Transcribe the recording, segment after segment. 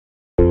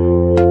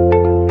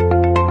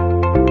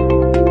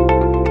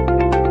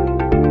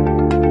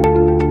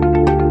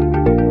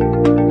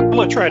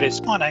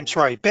traders, my name's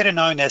Ray, better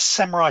known as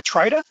Samurai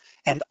Trader,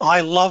 and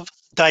I love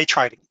day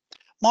trading.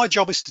 My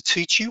job is to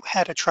teach you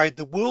how to trade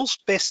the world's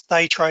best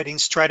day trading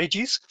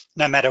strategies,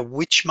 no matter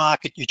which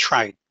market you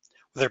trade,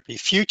 whether it be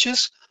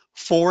futures,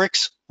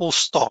 Forex, or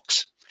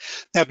stocks.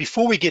 Now,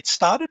 before we get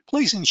started,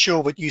 please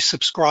ensure that you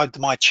subscribe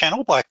to my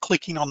channel by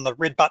clicking on the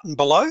red button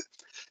below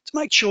to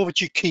make sure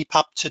that you keep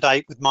up to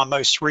date with my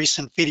most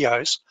recent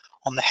videos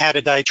on how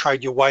to day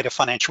trade your way to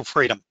financial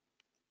freedom.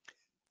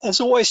 As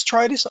always,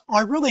 traders, I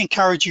really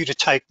encourage you to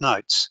take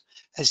notes,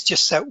 as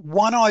just that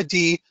one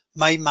idea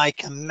may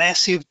make a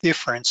massive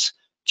difference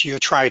to your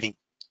trading.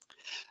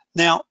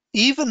 Now,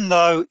 even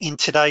though in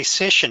today's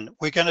session,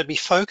 we're going to be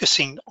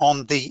focusing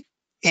on the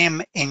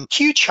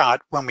MNQ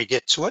chart when we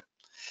get to it,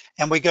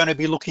 and we're going to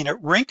be looking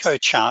at Renko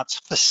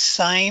charts, the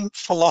same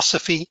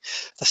philosophy,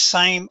 the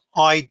same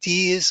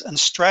ideas and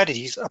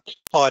strategies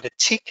apply to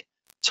tick,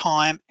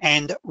 time,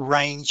 and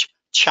range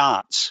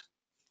charts.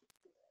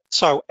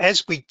 So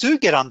as we do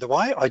get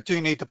underway, I do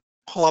need to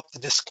pull up the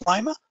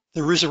disclaimer.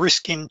 There is a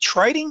risk in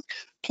trading.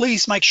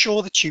 Please make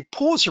sure that you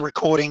pause the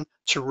recording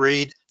to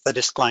read the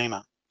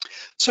disclaimer.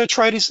 So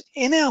traders,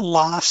 in our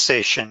last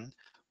session,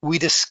 we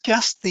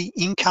discussed the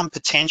income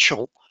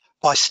potential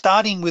by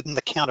starting with an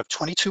account of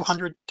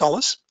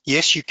 $2,200.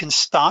 Yes, you can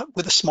start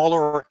with a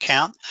smaller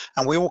account,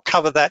 and we will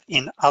cover that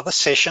in other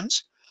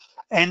sessions,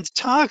 and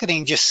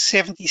targeting just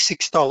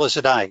 $76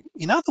 a day.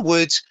 In other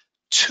words,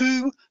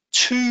 two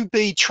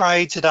 2B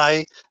trades a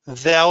day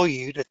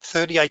valued at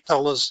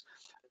 $38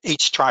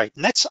 each trade,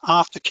 and that's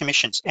after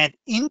commissions. And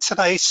in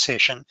today's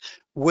session,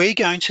 we're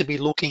going to be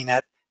looking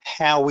at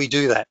how we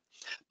do that.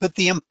 But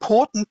the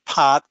important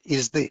part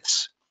is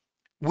this: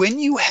 when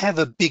you have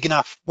a big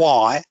enough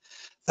why,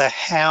 the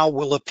how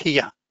will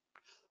appear.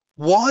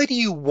 Why do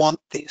you want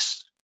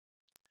this?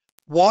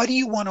 Why do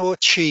you want to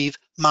achieve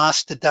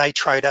master day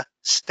trader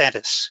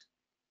status?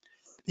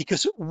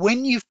 Because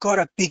when you've got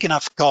a big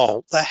enough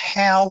goal, the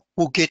how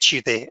will get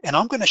you there. And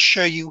I'm going to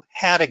show you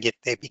how to get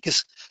there,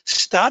 because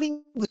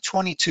starting with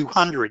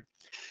 2,200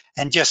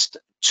 and just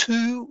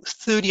two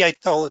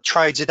 $38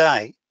 trades a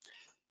day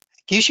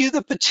gives you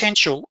the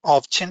potential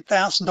of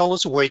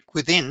 $10,000 a week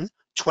within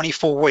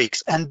 24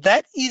 weeks. And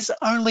that is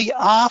only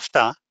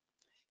after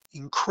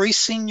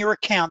increasing your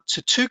account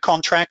to 2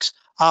 contracts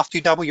after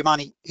you double your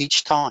money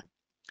each time.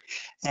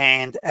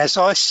 And as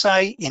I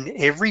say in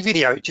every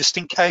video, just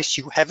in case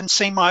you haven't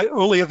seen my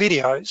earlier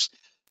videos,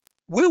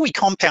 where we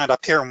compound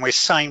up here and we're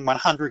saying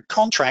 100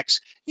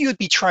 contracts, you would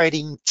be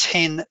trading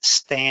 10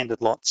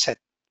 standard lots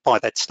by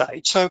that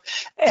stage. So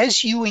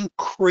as you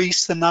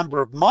increase the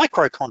number of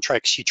micro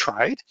contracts you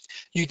trade,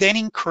 you then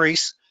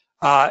increase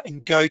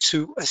and go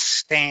to a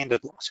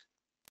standard lot.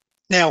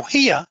 Now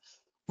here,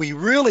 we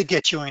really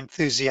get you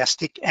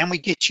enthusiastic and we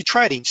get you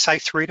trading, say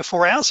 3 to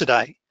 4 hours a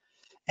day.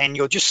 And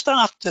you're just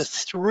after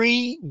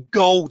 3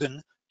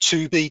 golden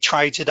 2B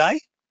trades a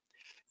day.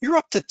 You're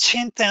up to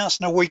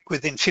 10,000 a week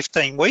within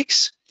 15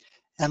 weeks.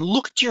 And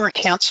look at your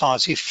account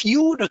size. If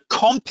you were to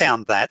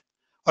compound that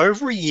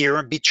over a year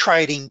and be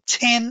trading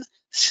 10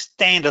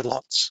 standard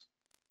lots,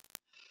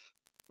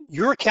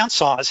 your account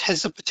size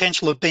has the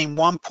potential of being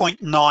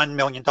 $1.9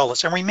 million.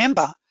 And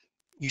remember,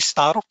 you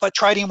start off by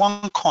trading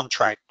 1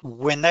 contract.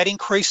 When that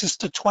increases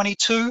to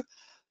 22,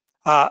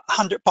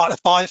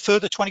 by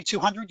further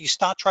 2,200, you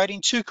start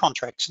trading 2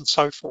 contracts and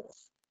so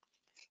forth.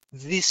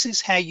 This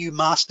is how you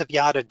master the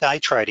art of day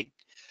trading.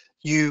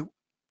 You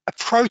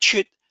approach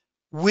it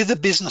with a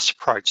business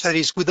approach, that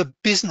is with a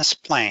business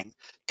plan,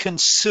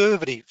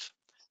 conservative.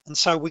 And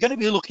so we're going to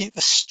be looking at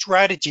the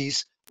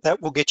strategies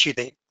that will get you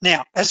there.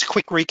 Now, as a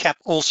quick recap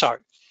also,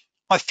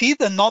 I fear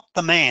not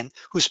the man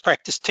who's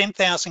practiced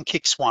 10,000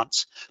 kicks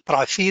once, but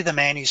I fear the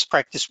man who's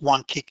practiced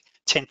 1 kick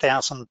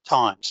 10,000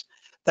 times.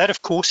 That,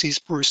 of course, is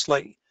Bruce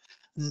Lee.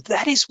 And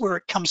that is where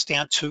it comes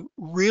down to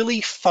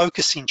really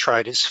focusing,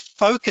 traders,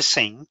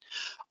 focusing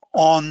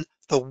on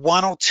the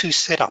 1 or 2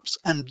 setups,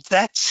 and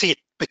that's it,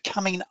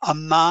 becoming a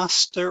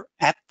master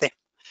at them.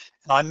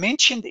 And I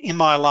mentioned in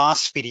my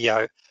last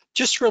video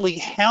just really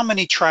how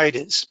many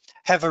traders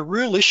have a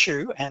real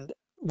issue and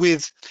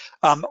with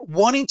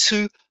wanting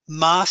to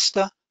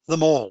master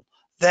them all.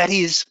 That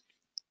is,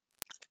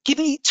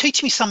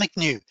 teach me something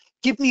new.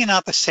 Give me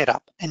another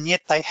setup, and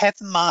yet they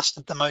haven't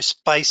mastered the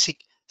most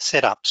basic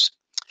setups.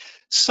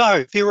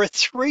 So there are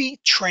 3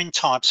 trend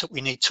types that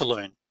we need to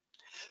learn.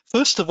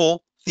 First of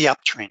all, the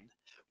uptrend.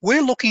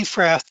 We're looking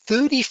for our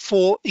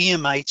 34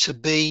 EMA to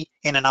be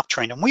in an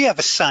uptrend, and we have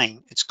a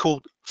saying, it's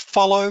called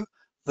follow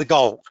the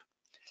gold,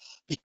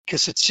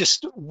 because it's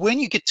just when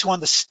you get to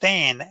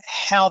understand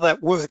how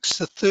that works,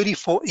 the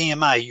 34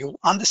 EMA, you'll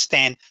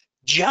understand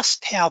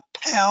just how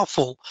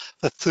powerful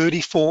the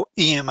 34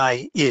 EMA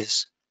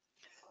is.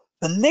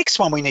 The next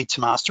one we need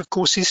to master, of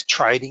course, is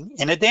trading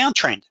in a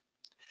downtrend.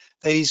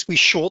 That is, we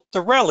short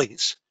the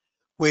rallies.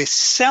 We're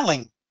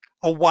selling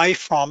away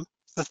from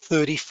the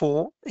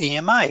 34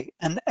 EMA.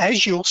 And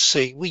as you'll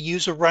see, we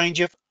use a range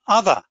of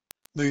other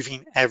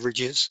moving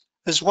averages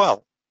as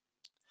well.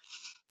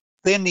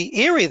 Then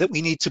the area that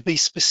we need to be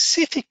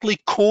specifically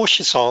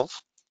cautious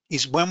of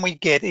is when we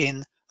get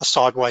in a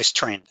sideways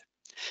trend.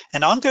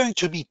 And I'm going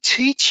to be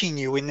teaching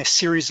you in this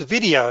series of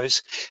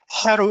videos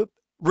how to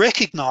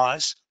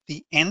recognize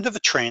the end of a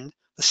trend,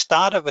 the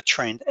start of a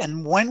trend,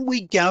 and when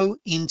we go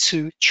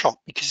into chop,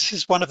 because this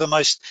is one of the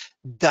most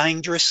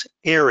dangerous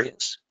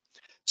areas.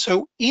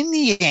 So in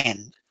the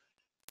end,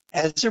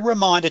 as a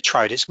reminder,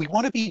 traders, we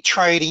want to be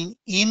trading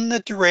in the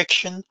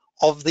direction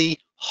of the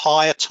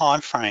higher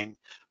time frame,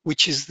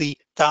 which is the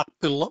dark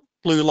blue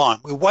line.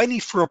 We're waiting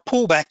for a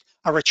pullback,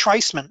 a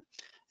retracement,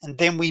 and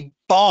then we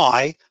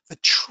buy the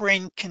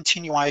trend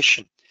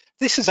continuation.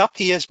 This is up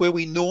here is where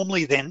we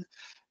normally then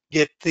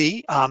get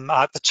the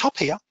top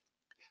here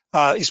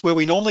is where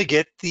we normally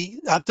get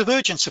the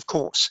divergence, of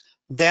course.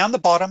 Down the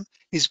bottom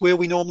is where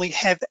we normally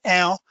have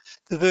our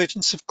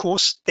divergence, of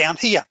course, down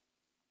here.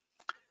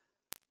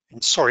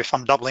 And sorry if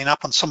I'm doubling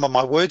up on some of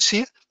my words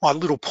here. My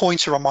little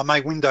pointer on my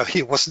main window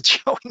here wasn't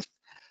showing.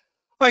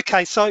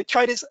 Okay, so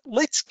traders,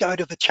 let's go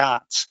to the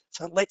charts.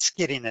 So let's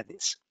get into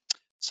this.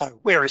 So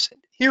where is it?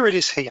 Here it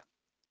is here.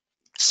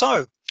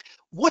 So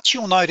what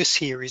you'll notice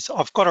here is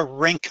I've got a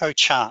Renko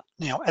chart.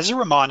 Now, as a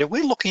reminder,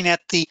 we're looking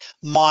at the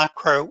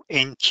micro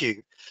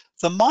NQ.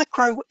 The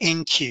micro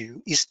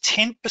NQ is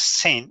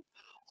 10%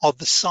 of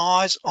the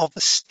size of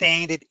the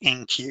standard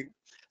NQ.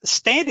 The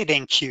standard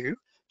NQ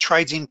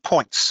trades in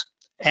points,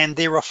 and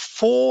there are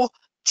 4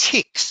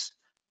 ticks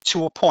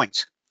to a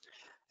point.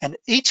 And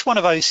each one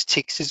of those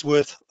ticks is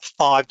worth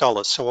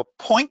 $5. So a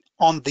point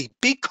on the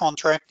big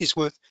contract is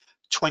worth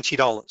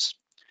 $20.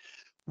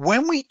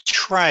 When we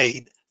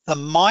trade the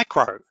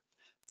micro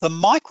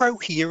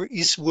here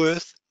is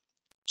worth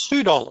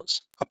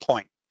 $2 a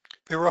point.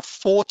 There are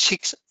 4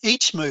 ticks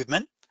each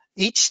movement.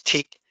 Each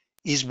tick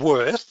is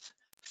worth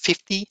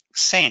 50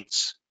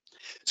 cents.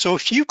 So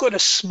if you've got a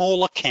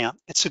small account,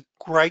 it's a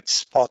great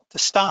spot to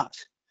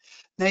start.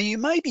 Now you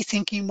may be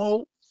thinking,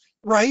 well,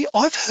 Ray,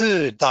 I've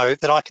heard though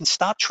that I can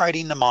start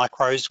trading the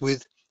micros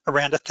with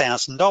around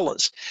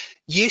 $1,000.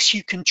 Yes,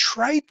 you can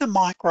trade the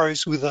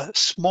micros with a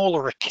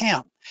smaller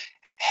account.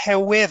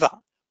 However,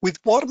 with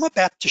what I'm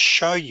about to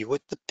show you,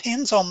 it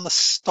depends on the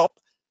stop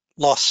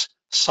loss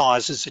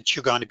sizes that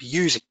you're going to be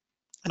using.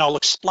 And I'll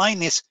explain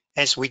this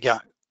as we go.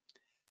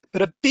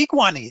 But a big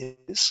one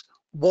is,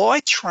 why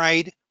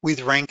trade with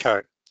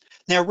Renko?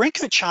 Now,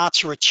 Renko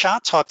charts are a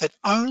chart type that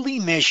only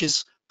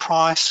measures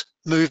price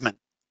movement.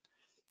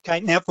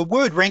 Okay, now the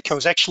word Renko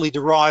is actually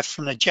derived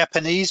from the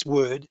Japanese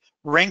word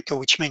Renko,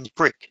 which means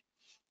brick.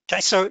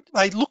 Okay, so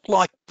they look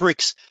like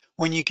bricks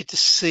when you get to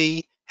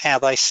see how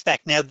they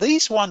stack. Now,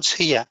 these ones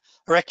here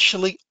are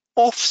actually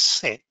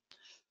offset,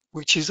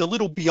 which is a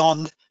little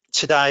beyond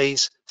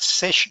today's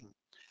session,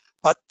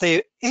 but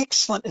they're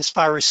excellent as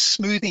far as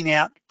smoothing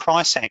out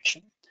price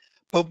action.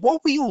 But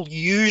what we will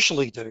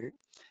usually do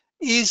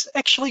is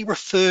actually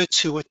refer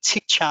to a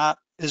tick chart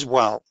as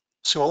well.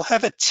 So I'll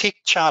have a tick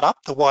chart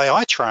up the way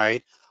I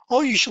trade.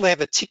 I'll usually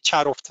have a tick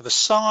chart off to the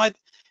side,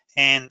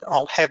 and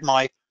I'll have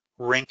my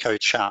Renko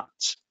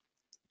charts.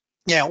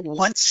 Now,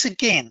 once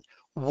again,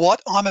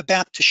 what I'm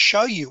about to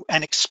show you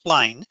and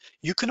explain,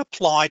 you can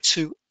apply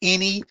to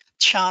any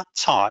chart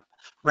type.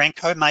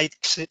 Renko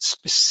makes it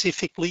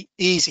specifically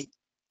easy.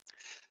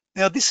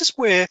 Now, this is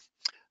where it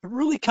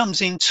really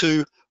comes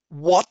into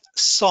what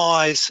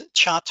size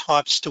chart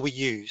types do we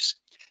use.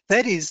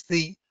 That is,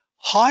 the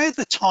higher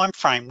the time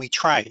frame we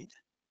trade,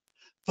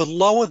 the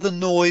lower the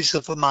noise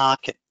of the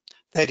market.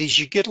 That is,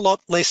 you get a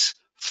lot less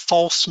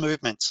false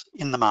movements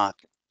in the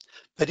market.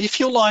 But if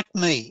you're like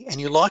me and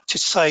you like to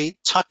say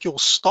tuck your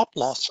stop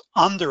loss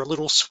under a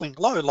little swing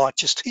low like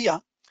just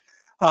here,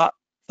 the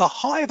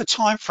higher the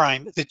time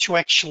frame that you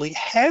actually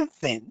have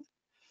then,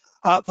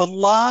 the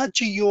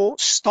larger your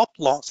stop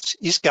loss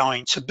is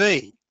going to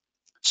be.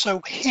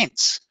 So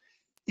hence,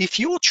 if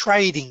you're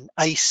trading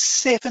a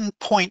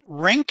 7-point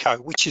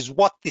Renko, which is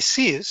what this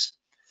is,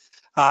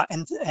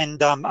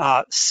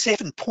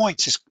 7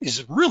 points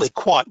is really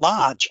quite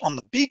large on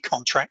the big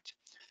contract,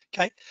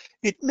 okay?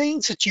 It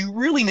means that you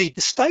really need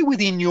to stay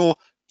within your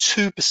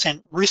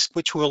 2% risk,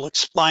 which we'll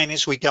explain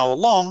as we go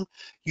along.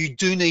 You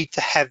do need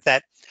to have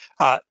that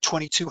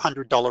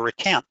 $2,200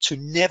 account to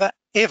never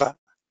ever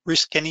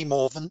risk any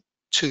more than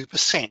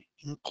 2%,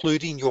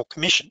 including your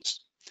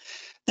commissions.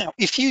 Now,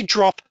 if you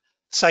drop,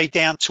 say,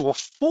 down to a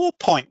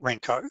 4-point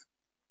Renko,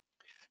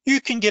 you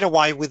can get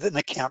away with an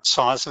account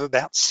size of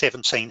about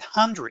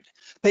 1,700.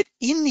 But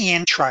in the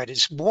end,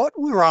 traders, what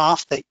we're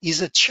after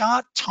is a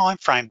chart time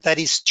frame that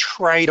is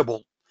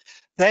tradable.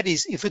 That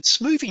is, if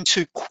it's moving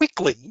too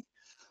quickly,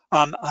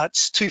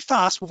 it's too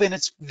fast, well then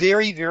it's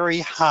very, very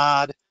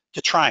hard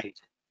to trade.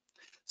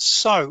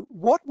 So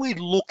what we're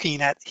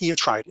looking at here,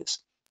 traders,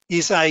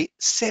 is a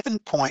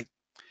 7-point,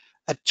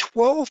 a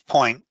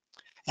 12-point,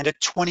 and a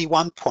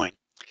 21-point.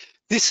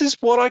 This is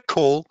what I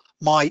call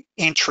my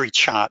entry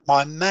chart,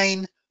 my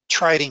main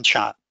trading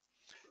chart.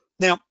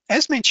 Now,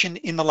 as mentioned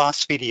in the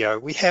last video,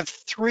 we have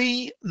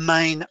 3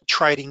 main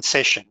trading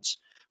sessions.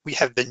 We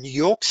have the New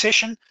York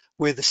session,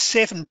 where the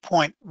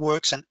 7-point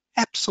works an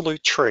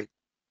absolute treat.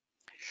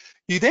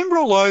 You then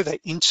roll over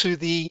into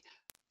the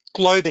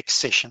Globex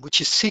session,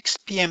 which is 6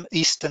 p.m.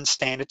 Eastern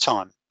Standard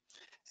Time.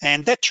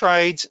 and that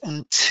trades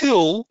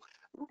until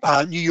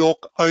New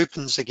York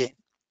opens again.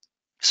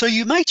 So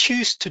you may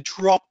choose to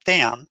drop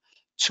down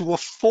to a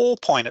 4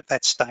 point at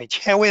that stage.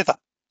 However,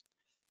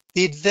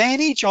 the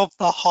advantage of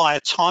the higher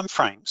time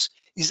frames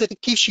is that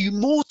it gives you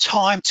more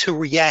time to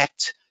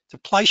react, to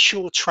place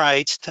your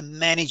trades, to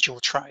manage your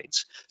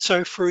trades.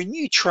 So for a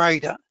new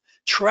trader,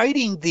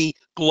 trading the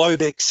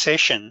Globex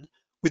session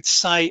with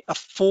say a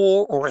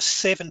 4 or a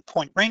 7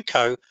 point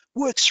Renko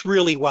works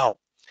really well.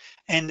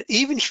 And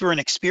even if you're an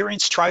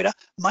experienced trader,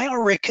 may I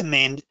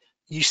recommend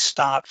you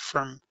start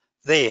from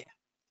there.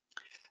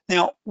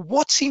 Now,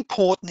 what's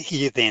important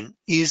here then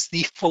is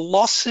the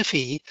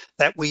philosophy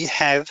that we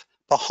have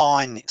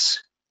behind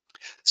this.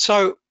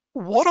 So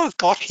what I've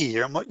got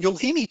here, and what you'll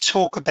hear me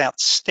talk about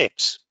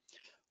steps,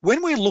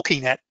 when we're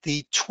looking at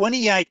the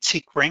 28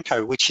 tick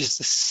Renko, which is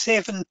the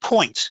 7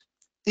 point,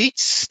 each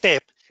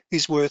step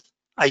is worth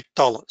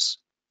 $8.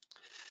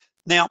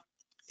 Now,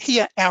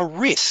 here our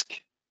risk,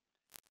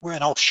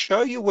 and I'll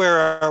show you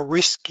where our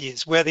risk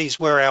is,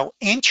 where our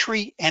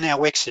entry and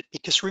our exit,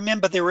 because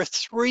remember there are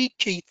 3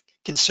 key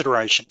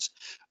considerations.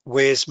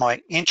 Where's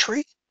my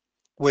entry?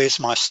 Where's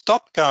my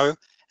stop go?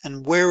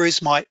 And where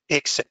is my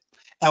exit?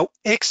 Our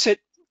exit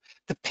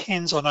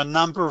depends on a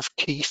number of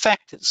key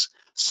factors,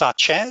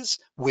 such as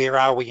where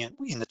are we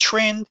in the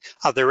trend?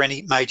 Are there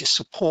any major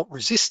support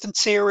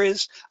resistance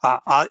areas?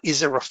 Is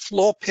there a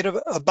floor pit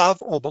above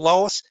or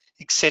below us,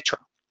 etc.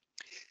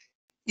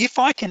 If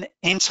I can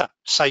enter,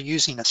 say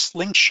using a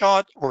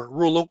slingshot or a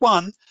rule of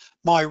 1,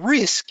 my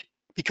risk,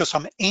 because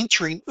I'm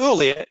entering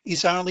earlier,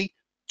 is only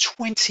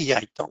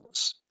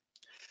 $28.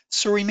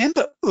 So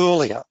remember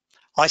earlier,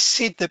 I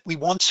said that we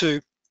want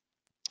to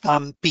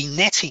be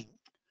netting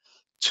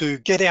to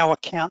get our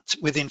account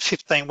within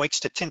 15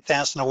 weeks to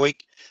 10,000 a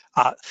week,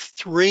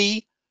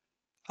 3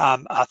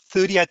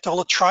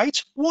 $38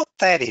 trades. What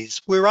that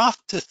is, we're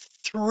after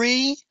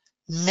 3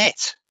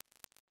 net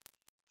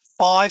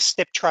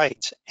 5-step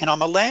trades, and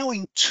I'm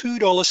allowing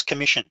 $2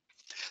 commission.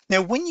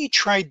 Now, when you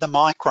trade the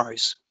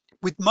micros,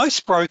 with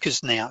most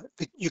brokers now,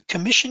 your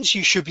commissions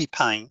you should be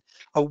paying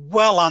are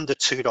well under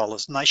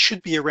 $2, and they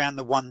should be around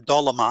the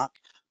 $1 mark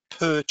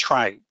per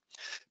trade.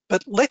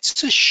 But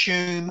let's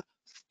assume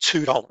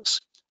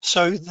 $2.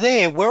 So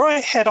there, where I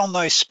had on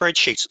those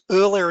spreadsheets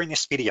earlier in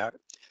this video,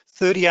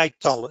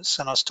 $38,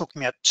 and I was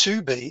talking about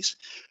 2 Bs,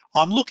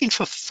 I'm looking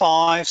for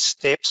 5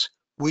 steps,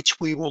 which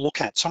we will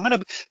look at. So I'm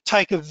gonna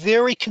take a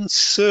very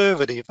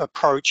conservative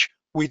approach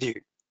with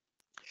you.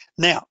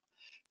 Now,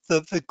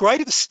 the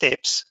greater the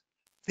steps,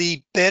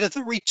 the better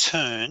the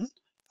return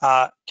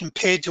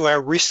compared to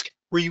our risk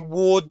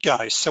reward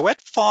goes. So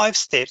at 5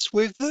 steps,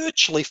 we're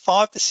virtually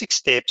 5 to 6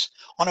 steps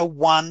on a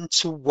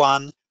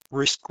 1-to-1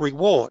 risk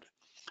reward.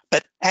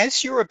 But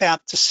as you're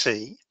about to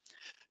see,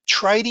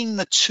 trading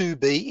the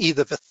 2B,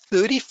 either the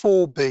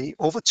 34B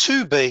or the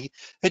 2B,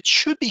 it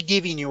should be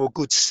giving you a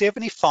good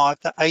 75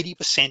 to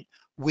 80%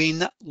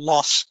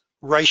 win-loss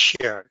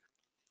ratio.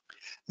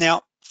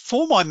 Now,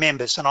 for my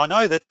members, and I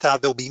know that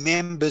there'll be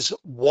members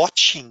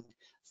watching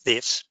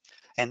this,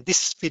 and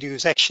this video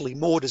is actually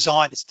more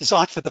designed, it's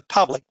designed for the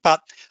public,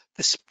 but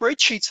the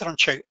spreadsheets that I'm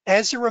showing you,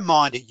 as a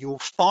reminder, you'll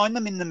find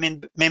them in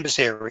the members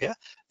area.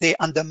 They're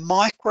under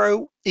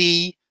Micro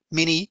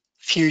E-mini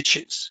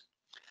futures.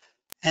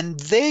 And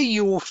there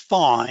you will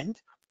find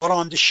what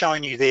I'm just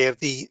showing you there,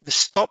 the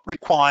stop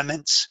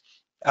requirements,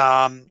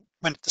 when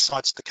it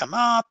decides to come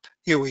up,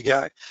 here we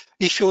go.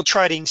 If you're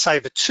trading, say,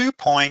 the 2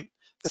 point,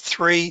 the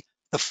 3,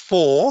 the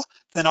 4,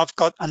 then I've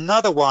got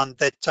another one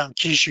that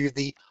gives you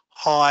the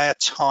higher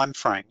time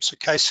frames,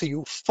 okay? So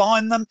you'll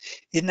find them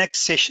in that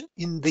session,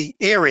 in the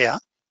area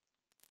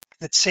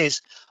that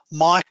says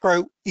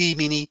Micro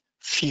E-mini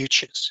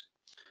futures,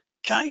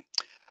 okay?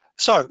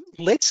 So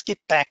let's get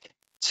back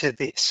to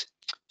this.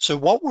 So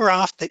what we're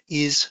after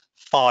is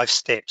 5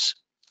 steps.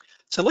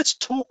 So let's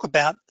talk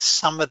about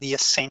some of the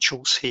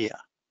essentials here.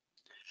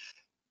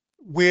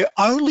 We're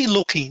only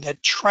looking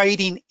at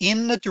trading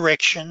in the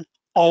direction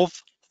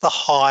of the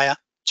higher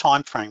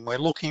time frame. We're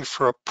looking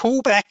for a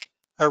pullback,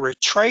 a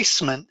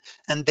retracement,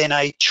 and then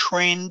a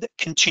trend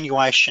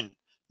continuation,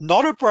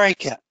 not a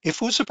breakout.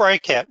 If it was a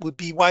breakout, we'd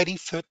be waiting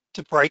for it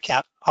to break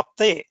out up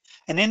there.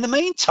 And in the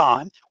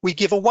meantime, we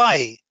give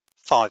away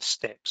 5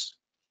 steps.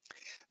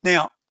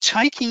 Now,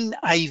 taking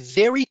a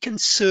very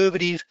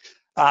conservative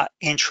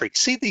entry,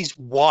 see these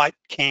white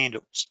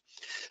candles,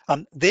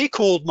 they're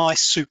called my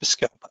super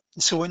scalper.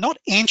 So we're not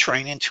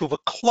entering until the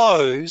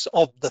close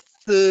of the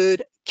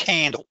 3rd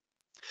candle.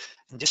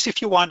 And just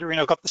if you're wondering,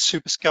 I've got the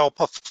super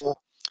scalper for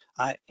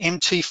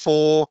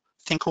MT4,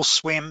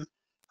 Thinkorswim,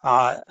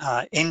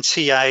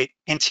 NT8,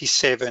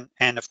 NT7,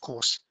 and of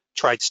course,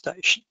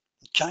 TradeStation.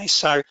 Okay,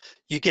 so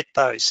you get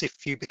those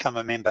if you become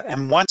a member.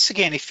 And once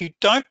again, if you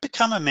don't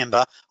become a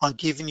member, I'm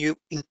giving you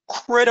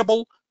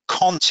incredible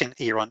content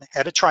here on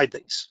how to trade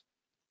these.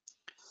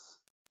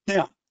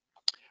 Now,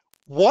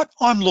 what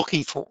I'm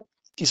looking for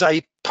is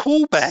a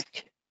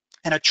pullback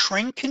and a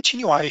trend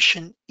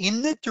continuation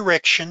in the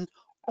direction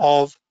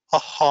of a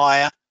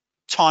higher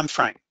time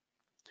frame.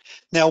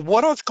 Now,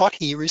 what I've got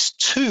here is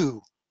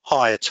 2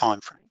 higher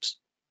time frames.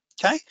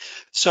 Okay,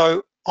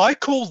 so I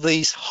call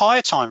these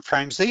higher time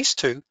frames, these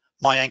two,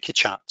 my anchor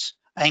charts,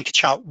 anchor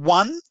chart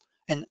 1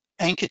 and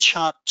anchor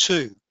chart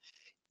 2.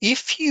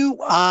 If you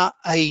are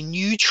a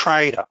new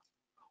trader,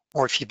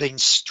 or if you've been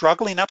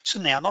struggling up to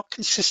now, not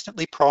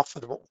consistently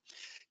profitable,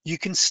 you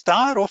can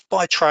start off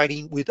by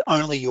trading with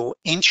only your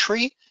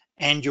entry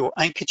and your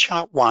anchor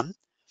chart 1,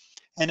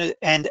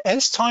 and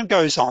as time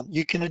goes on,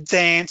 you can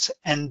advance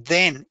and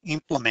then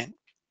implement,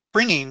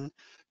 bringing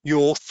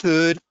your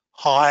third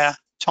higher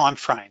time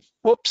frame.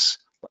 Whoops,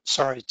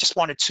 sorry, just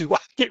wanted to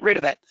get rid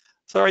of that.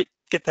 Sorry,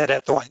 get that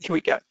out the way, here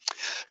we go.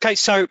 Okay,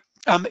 so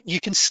you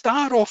can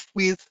start off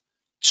with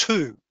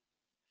 2.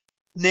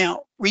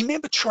 Now,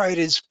 remember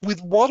traders,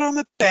 with what I'm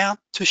about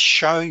to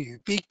show you,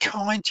 be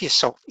kind to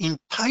yourself.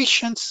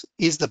 Impatience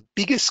is the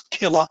biggest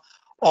killer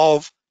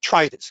of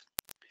traders.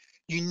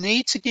 You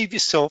need to give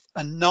yourself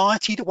a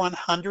 90 to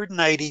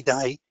 180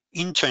 day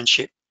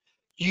internship.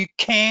 You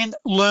can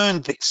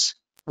learn this.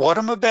 What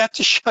I'm about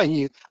to show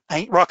you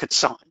ain't rocket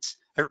science.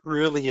 It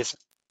really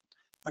isn't.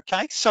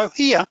 Okay, so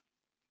here,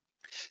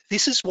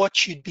 this is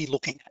what you'd be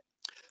looking at.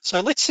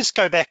 So let's just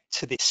go back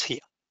to this here.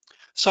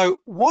 So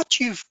what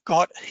you've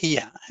got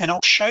here, and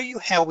I'll show you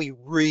how we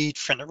read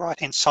from the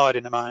right-hand side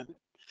in a moment,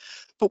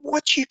 but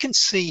what you can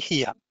see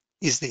here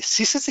is this.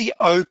 This is the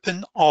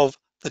open of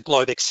the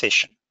Globex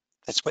session.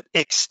 That's what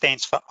X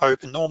stands for,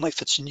 open. Normally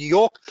if it's New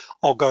York,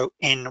 I'll go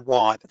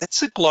NY, but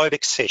that's the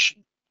Globex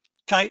session.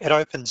 Okay, it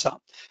opens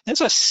up.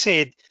 As I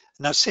said,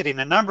 and I've said in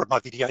a number of my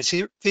videos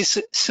here, there's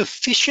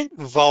sufficient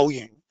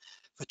volume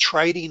for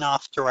trading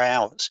after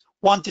hours,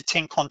 1 to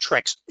 10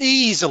 contracts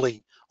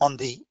easily on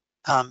the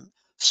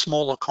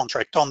smaller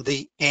contract, on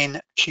the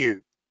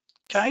NQ,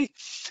 okay?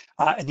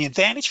 And the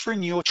advantage for a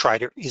newer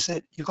trader is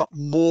that you've got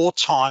more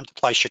time to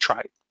place your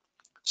trade.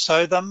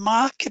 So the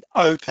market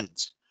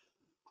opens.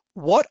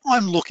 What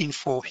I'm looking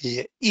for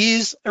here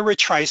is a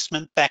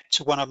retracement back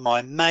to one of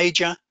my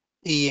major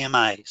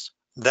EMAs.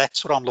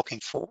 That's what I'm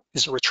looking for,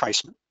 is a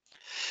retracement.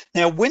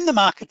 Now, when the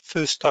market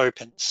first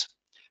opens,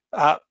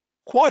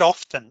 quite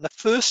often, the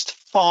first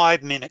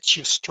 5 minutes,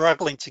 you're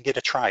struggling to get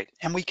a trade.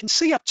 And we can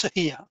see up to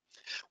here,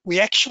 we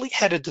actually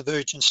had a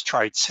divergence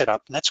trade set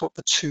up, and that's what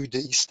the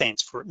 2D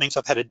stands for. It means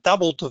I've had a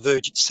double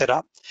divergence set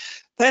up.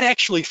 That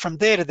actually, from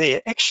there to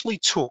there, actually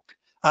took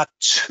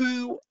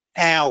 2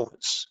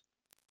 hours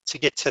to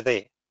get to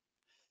there.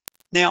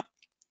 Now,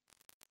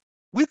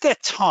 with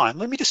that time,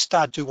 let me just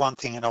do one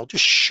thing, and I'll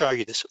just show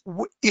you this.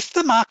 If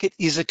the market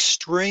is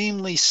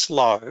extremely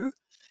slow,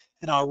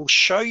 and I will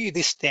show you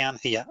this down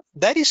here,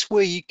 that is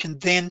where you can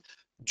then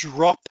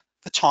drop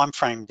the time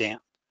frame down.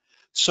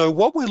 So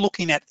what we're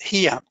looking at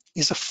here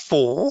is a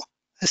 4,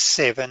 a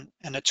 7,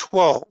 and a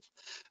 12.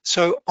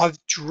 So I've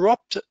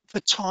dropped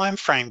the time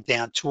frame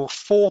down to a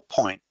 4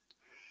 point.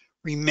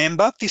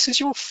 Remember, this is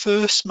your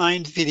first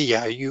main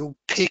video. You'll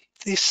pick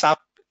this up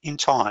in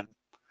time.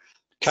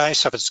 Okay,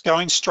 so if it's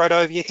going straight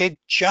over your head,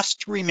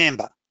 just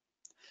remember,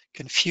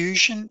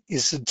 confusion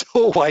is the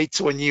doorway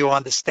to a new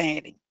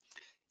understanding.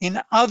 In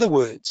other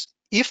words,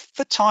 if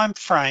the time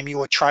frame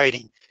you are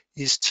trading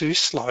is too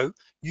slow,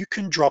 you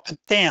can drop it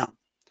down.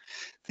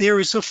 There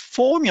is a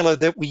formula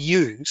that we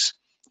use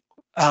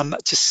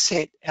to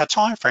set our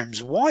time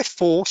frames. Why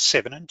 4,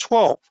 7, and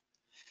 12?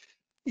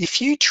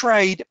 If you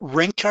trade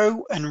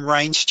Renko and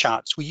range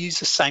charts, we use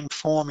the same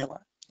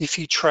formula. If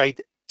you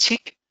trade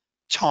tick,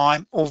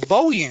 time, or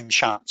volume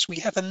charts, we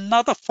have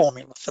another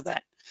formula for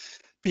that,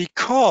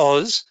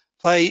 because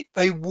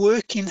they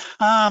work in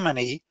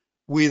harmony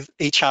with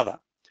each other.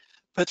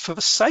 But for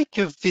the sake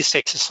of this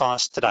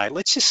exercise today,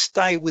 let's just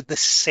stay with the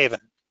 7,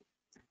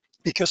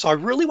 because I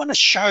really want to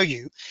show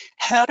you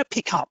how to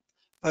pick up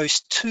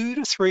those 2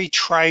 to 3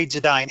 trades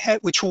a day, and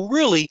which will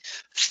really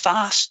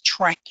fast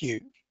track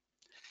you.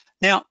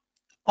 Now,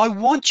 I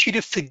want you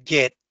to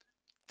forget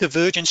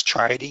divergence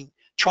trading,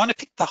 trying to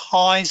pick the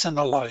highs and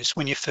the lows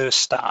when you first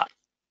start,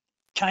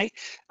 okay?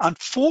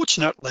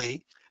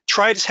 Unfortunately,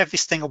 traders have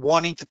this thing of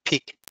wanting to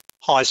pick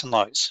highs and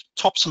lows,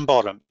 tops and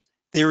bottom.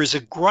 There is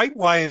a great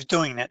way of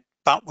doing it,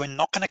 but we're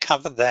not going to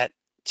cover that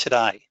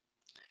today.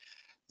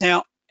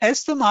 Now,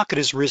 as the market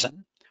has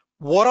risen,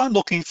 what I'm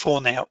looking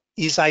for now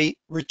is a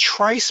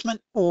retracement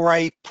or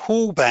a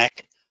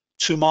pullback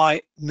to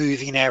my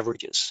moving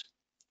averages.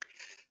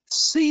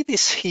 See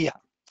this here.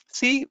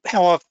 See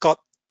how I've got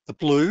the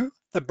blue,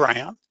 the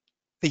brown,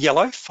 the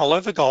yellow, follow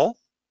the gold,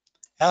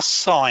 our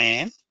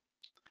cyan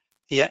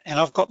here, and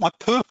I've got my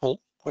purple,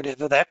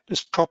 whatever that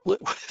is properly,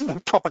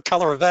 the proper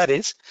color of that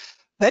is.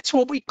 That's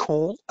what we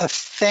call a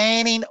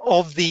fanning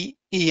of the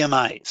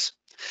EMAs.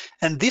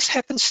 And this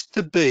happens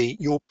to be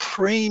your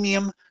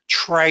premium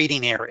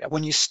trading area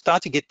when you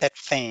start to get that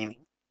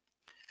fanning.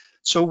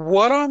 So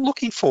what I'm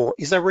looking for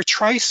is a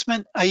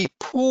retracement, a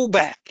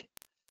pullback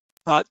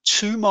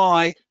to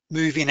my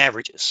moving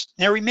averages.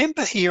 Now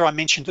remember here, I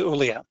mentioned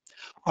earlier,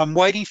 I'm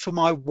waiting for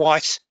my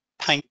white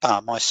paint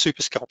bar, my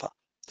super scalper,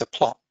 to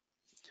plot.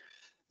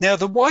 Now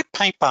the white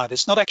paint bar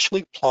does not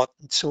actually plot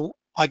until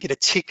I get a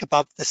tick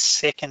above the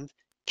second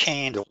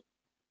candle.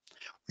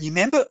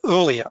 Remember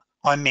earlier,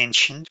 I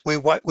mentioned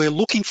we're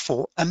looking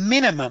for a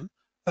minimum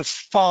of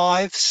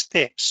 5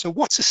 steps. So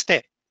what's a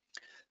step?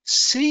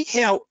 See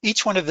how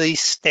each one of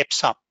these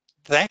steps up.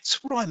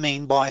 That's what I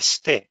mean by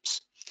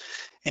steps.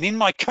 And in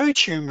my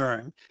coaching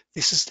room,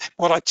 this is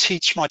what I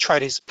teach my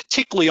traders,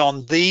 particularly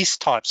on these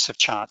types of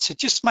charts. It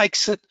just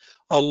makes it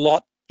a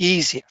lot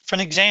easier. For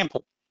an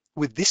example,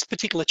 with this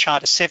particular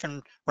chart, a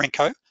 7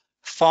 Renko,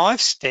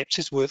 5 steps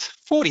is worth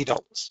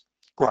 $40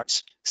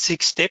 gross.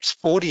 6 steps,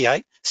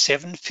 48,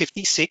 7,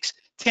 56,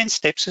 10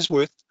 steps is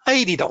worth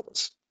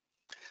 $80.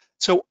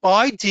 So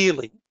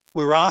ideally,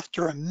 we're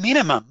after a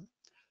minimum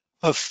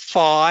of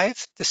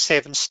 5 to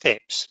 7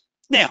 steps.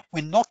 Now,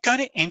 we're not going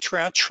to enter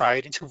our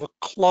trade until the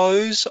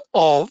close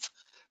of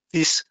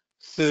this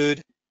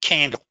third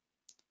candle.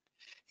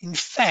 In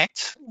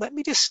fact,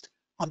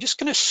 I'm just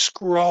going to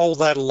scroll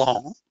that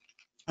along.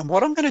 And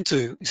what I'm going to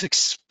do is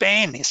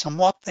expand this, and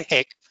what the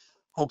heck,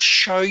 I'll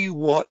show you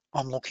what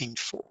I'm looking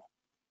for.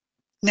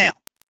 Now,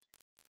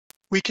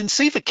 we can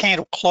see the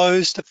candle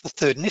closed at the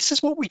third, and this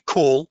is what we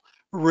call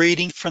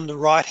reading from the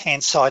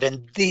right-hand side,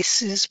 and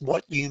this is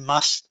what you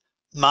must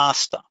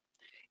master.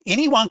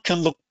 Anyone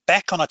can look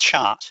back on a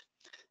chart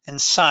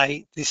and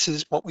say, this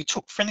is what we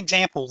took. For an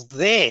example,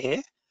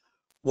 there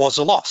was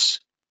a loss,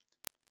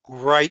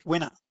 great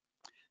winner.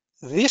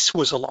 This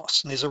was a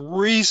loss, and there's a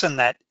reason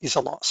that is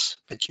a loss,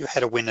 but you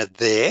had a winner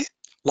there,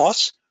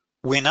 loss,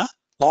 winner,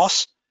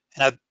 loss,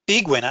 and a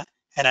big winner,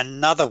 and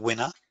another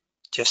winner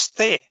just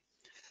there.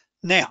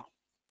 Now,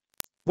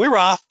 we're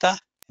after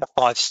the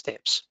 5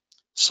 steps.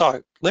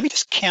 So let me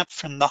just count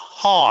from the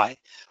high.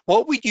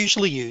 What we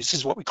usually use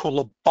is what we call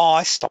a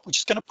buy stop, which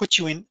is going to put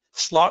you in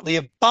slightly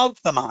above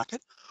the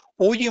market,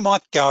 or you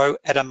might go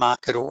at a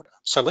market order.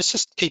 So let's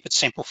just keep it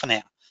simple for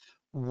now.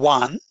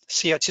 1,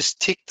 see how it just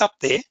ticked up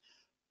there,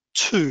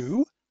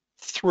 2,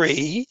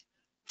 3,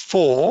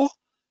 4,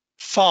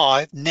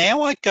 5.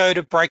 Now I go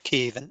to break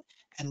even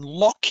and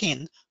lock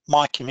in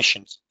my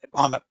commissions.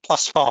 I'm at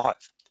 +5,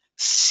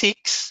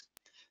 6.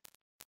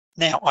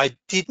 Now I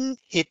didn't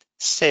hit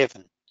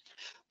 7,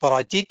 but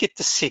I did get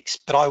to 6,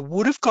 but I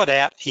would have got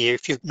out here.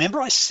 If you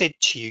remember, I said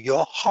to you,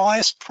 your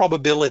highest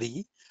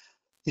probability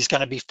is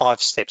going to be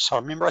 5 steps. So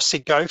remember I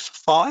said go for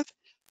 5.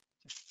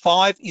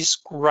 5 is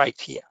great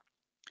here.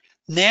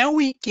 Now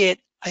we get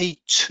a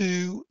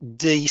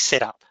 2D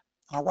setup.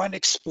 I won't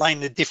explain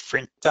the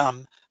different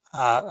types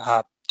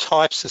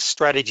of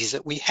strategies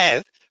that we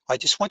have. I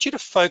just want you to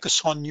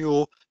focus on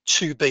your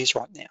 2Bs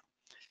right now.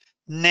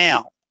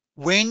 Now,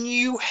 when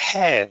you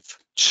have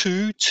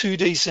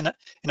 2Ds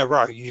in a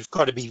row, you've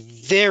got to be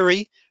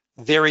very,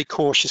 very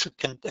cautious of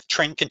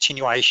trend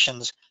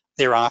continuations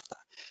thereafter.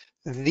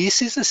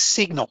 This is a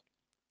signal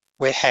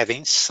we're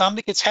having,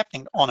 something that's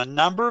happening on a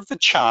number of the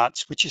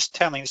charts, which is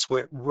telling us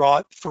we're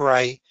ripe for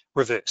a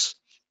reverse.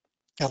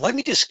 Now, let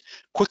me just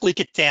quickly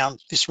get down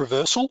this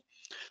reversal.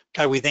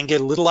 Okay, we then get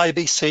a little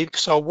ABC,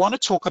 because I want to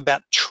talk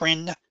about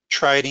trend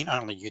trading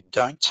only. You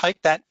don't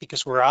take that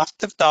because we're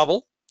after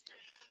double.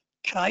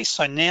 Okay,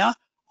 so now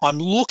I'm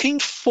looking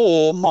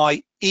for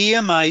my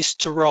EMAs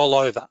to roll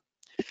over.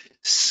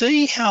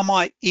 See how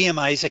my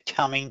EMAs are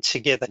coming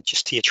together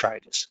just here,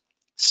 traders.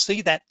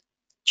 See that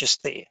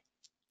just there.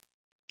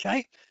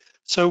 Okay,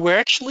 so we're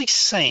actually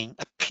seeing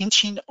a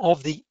pinching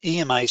of the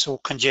EMAs or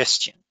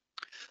congestion.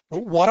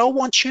 But what I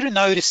want you to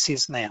notice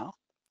is now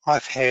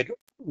I've had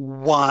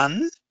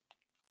 1,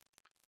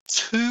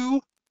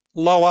 2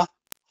 lower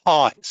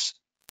highs.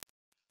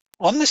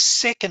 On the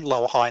second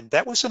lower high, and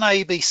that was an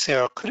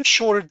ABC, I could have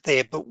shorted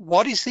there, but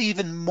what is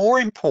even more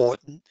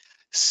important,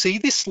 see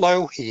this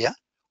low here,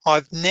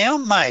 I've now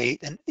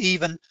made an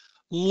even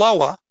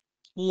lower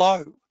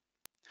low.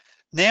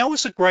 Now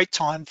is a great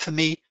time for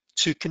me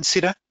to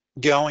consider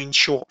going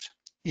short,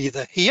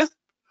 either here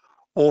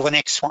or the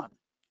next one.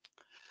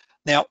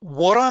 Now,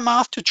 what I'm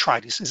after,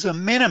 traders, is a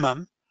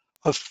minimum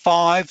of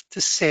 5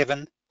 to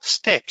 7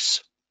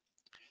 steps.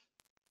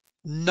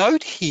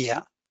 Note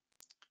here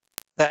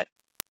that,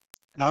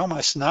 and I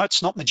almost know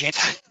it's not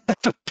magenta,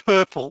 the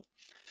purple.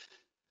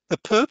 The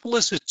purple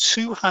is a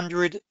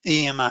 200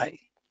 EMA.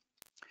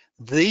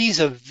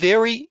 These are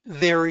very,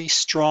 very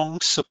strong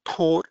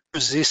support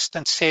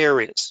resistance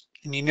areas,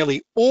 and you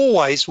nearly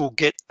always will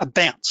get a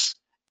bounce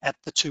at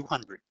the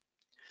 200.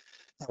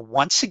 Now,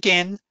 once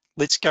again,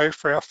 let's go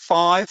for our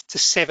 5 to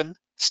 7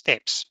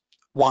 steps.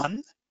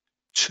 1,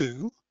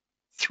 2,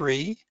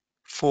 3,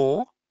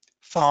 4,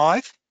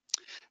 5.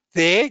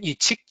 There, you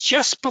tick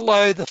just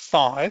below the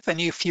 5, and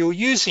if you're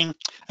using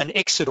an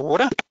exit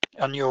order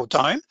on your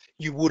dome,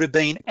 you would have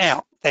been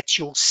out. That's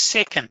your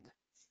second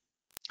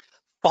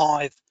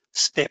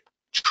 5-step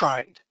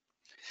trade.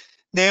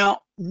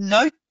 Now,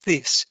 note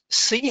this.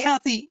 See how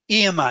the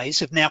EMAs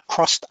have now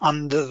crossed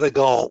under the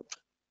gold.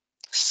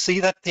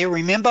 See that there?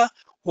 Remember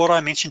what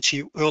I mentioned to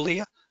you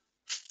earlier?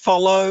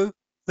 Follow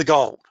the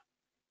gold.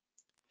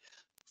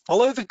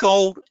 Follow the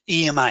gold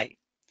EMA.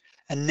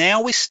 And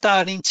now we're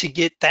starting to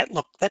get that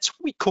look. That's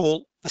what we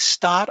call the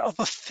start of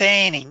a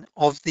fanning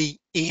of the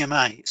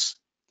EMAs.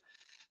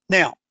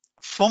 Now,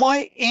 for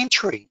my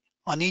entry,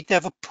 I need to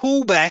have a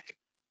pullback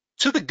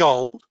to the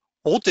gold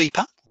or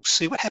deeper. We'll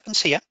see what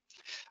happens here.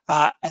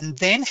 And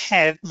then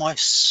have my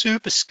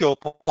super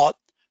scalper plot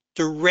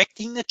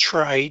directing the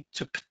trade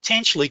to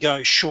potentially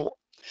go short.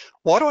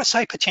 Why do I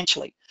say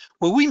potentially?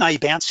 Well, we may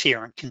bounce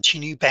here and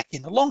continue back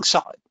in the long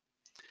side.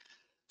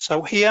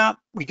 So here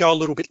we go a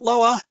little bit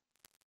lower.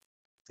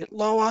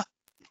 I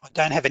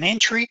don't have an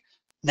entry.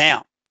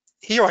 Now,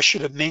 here I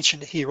should have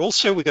mentioned here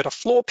also, we've got a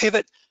floor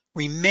pivot.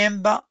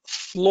 Remember,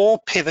 floor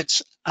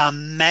pivots are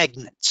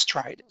magnets,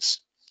 traders.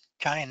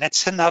 Okay, and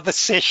that's another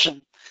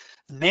session.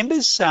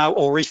 Members,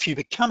 or if you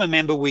become a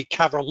member, we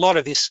cover a lot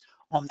of this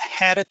on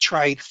how to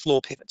trade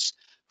floor pivots.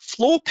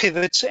 Floor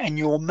pivots and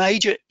your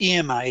major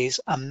EMAs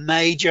are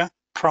major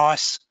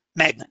price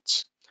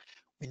magnets.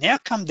 We now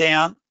come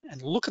down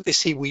and look at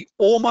this here. We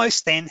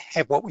almost then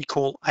have what we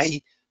call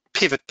a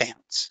pivot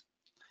bounce.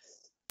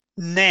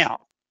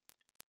 Now,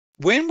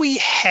 when we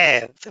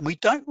have, and we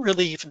don't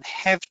really even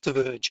have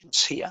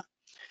divergence here,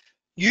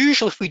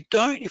 usually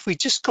if we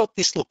just got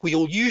this look,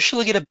 we'll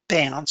usually get a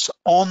bounce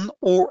on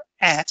or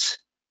at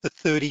the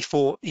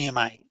 34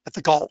 EMA, at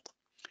the gold.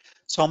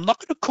 So I'm not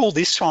gonna call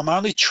this, so I'm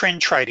only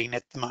trend trading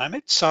at the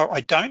moment, so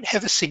I don't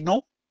have a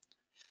signal.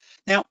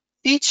 Now,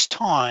 each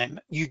time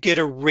you get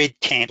a red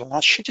candle, I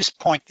should just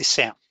point this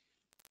out.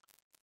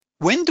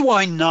 When do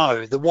I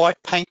know the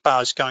white paint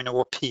bar is going to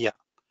appear?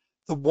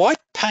 The white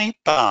paint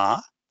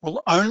bar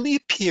will only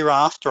appear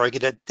after I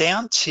get a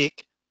down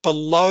tick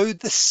below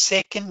the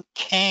second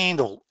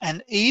candle.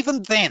 And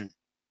even then,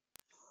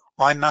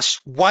 I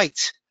must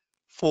wait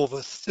for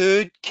the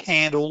third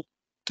candle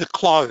to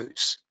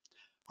close.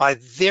 I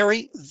have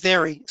very,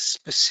 very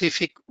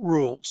specific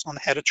rules on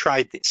how to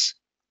trade this,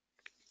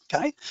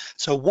 okay?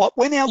 So what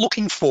we're now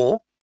looking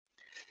for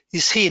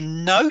is here,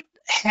 note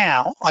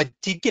how I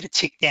did get a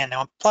tick down.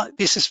 Now,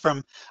 this is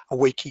from a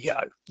week ago,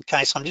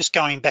 okay? So I'm just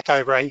going back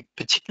over a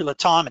particular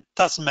time. It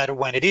doesn't matter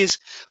when it is,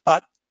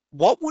 but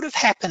what would have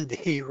happened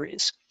here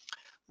is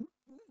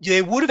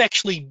there would have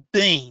actually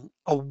been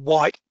a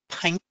white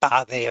paint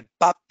bar there,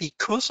 but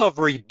because I've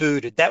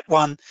rebooted, that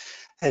one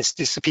has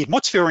disappeared.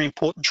 What's very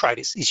important,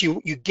 traders, is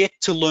you get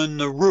to learn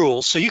the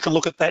rules. So you can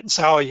look at that and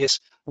say, oh yes,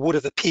 would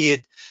have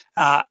appeared.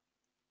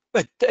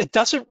 But it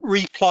doesn't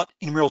replot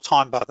in real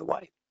time, by the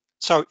way.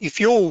 So if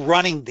you're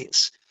running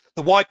this,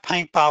 the white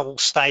paint bar will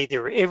stay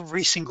there.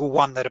 Every single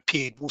one that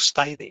appeared will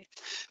stay there.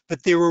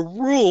 But there are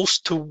rules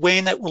to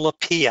when it will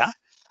appear,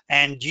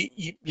 and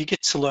you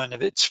get to learn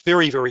it. It's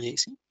very, very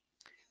easy.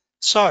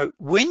 So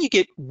when you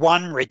get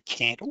one red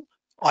candle,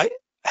 I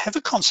have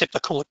a concept, I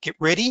call it get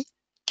ready,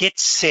 get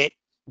set,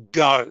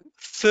 go.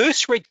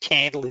 First red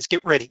candle is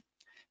get ready.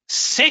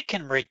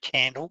 Second red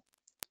candle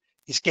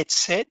is get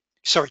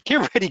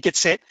ready, get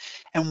set.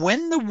 And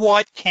when the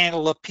white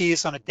candle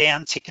appears on a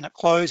down tick and it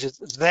closes,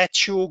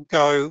 that's your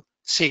go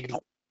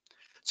signal.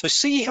 So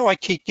see how I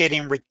keep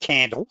getting red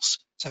candles.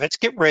 So that's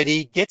get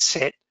ready, get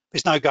set,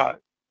 there's no go,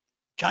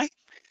 okay?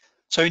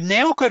 So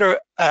now I've got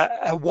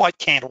a white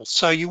candle.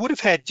 So you would have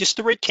had just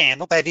a red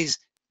candle, that is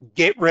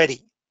get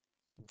ready,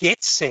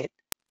 get set.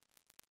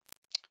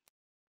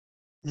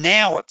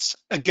 Now it's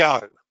a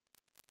go,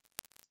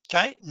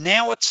 okay?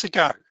 Now it's a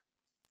go.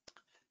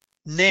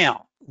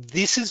 Now,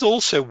 this is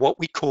also what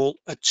we call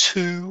a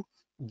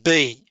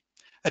 2B.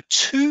 A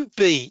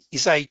 2B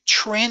is a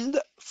trend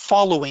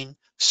following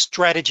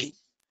strategy.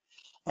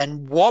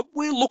 And what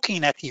we're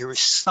looking at here is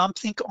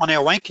something on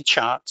our anchor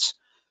charts,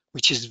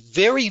 which is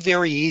very,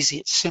 very easy.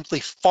 It's simply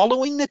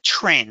following the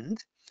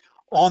trend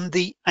on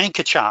the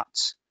anchor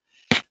charts.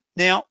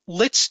 Now,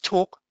 let's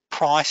talk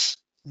price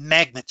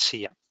magnets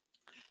here.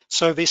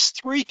 So there's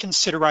three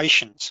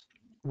considerations.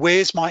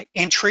 Where's my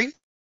entry?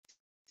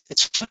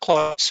 It's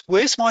close.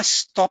 Where's my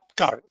stop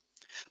go?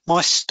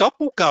 My stop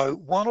will go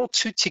one or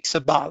two ticks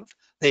above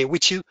there,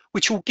 which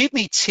will give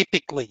me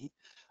typically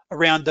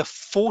around the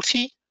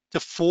 $40 to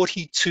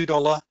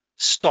 $42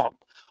 stop.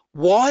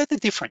 Why the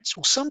difference?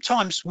 Well,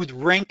 sometimes with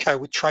Renko,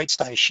 with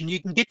TradeStation, you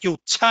can get your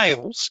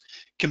tails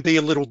can be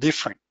a little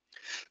different.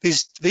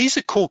 These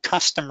are called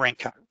custom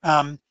Renko.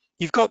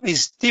 You've got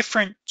these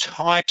different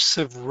types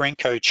of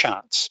Renko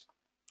charts.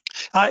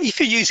 If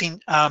you're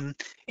using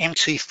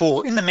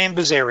MT4 in the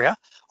members area,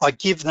 I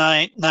give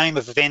the name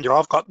of a vendor.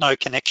 I've got no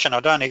connection. I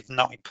don't even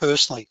know him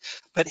personally,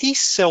 but he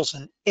sells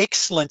an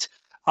excellent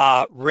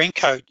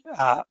Renko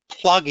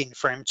plugin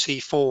for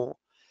MT4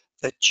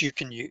 that you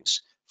can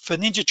use. For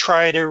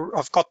NinjaTrader,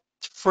 I've got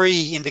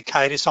free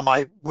indicators on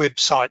my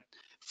website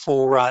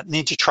for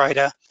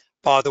NinjaTrader,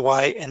 by the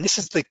way, and this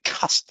is the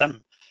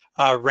custom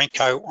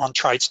Renko on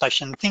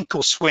TradeStation.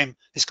 Thinkorswim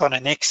has got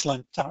an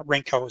excellent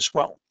Renko as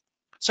well.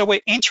 So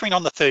we're entering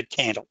on the third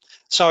candle.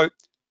 So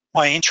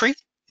my entry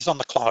is on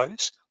the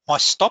close. My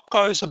stop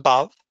goes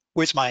above.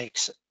 Where's my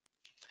exit?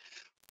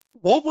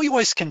 What we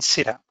always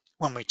consider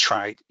when we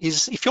trade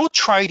is if you're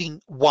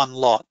trading one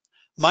lot,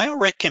 may I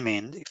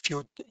recommend if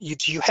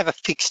you have a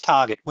fixed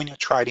target when you're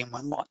trading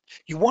one lot,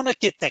 you want to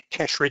get that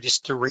cash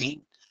register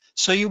ringing.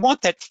 So you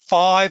want that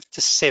 5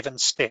 to 7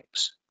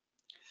 steps.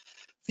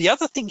 The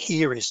other thing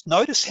here is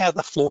notice how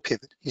the floor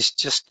pivot is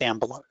just down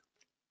below.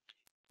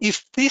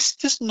 if this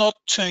does not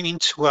turn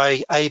into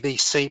a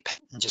ABC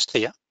pattern just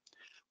here,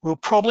 we'll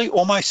probably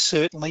almost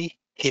certainly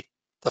hit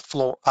the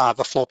floor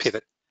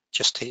pivot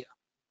just here,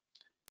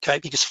 okay?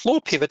 Because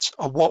floor pivots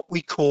are what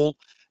we call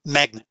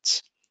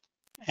magnets.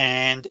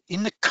 And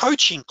in the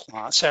coaching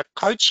class, our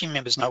coaching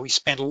members know we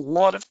spend a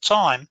lot of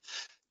time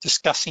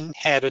discussing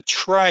how to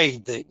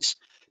trade these,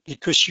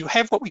 because you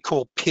have what we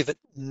call pivot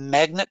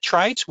magnet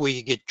trades where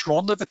you get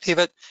drawn to the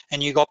pivot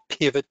and you got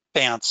pivot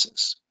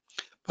bounces.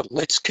 But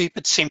let's keep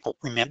it simple.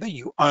 Remember,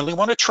 you only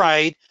want to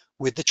trade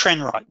with the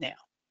trend right now.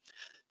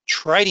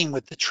 Trading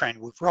with the trend,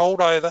 we've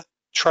rolled over,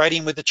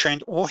 trading with the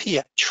trend, or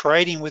here,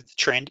 trading with the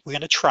trend, we're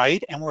going to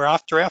trade and we're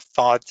after our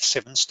 5 to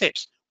 7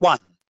 steps. 1,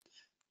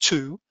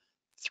 2,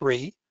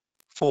 3,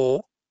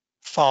 4,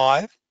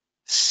 5,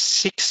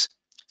 6,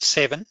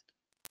 7,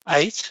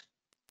 8.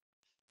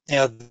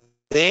 Now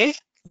there,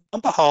 on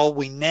the whole,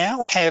 we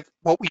now have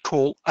what we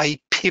call a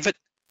pivot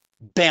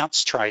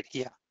bounce trade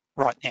here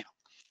right now.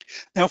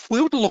 Now, if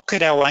we were to look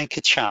at our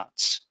anchor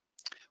charts,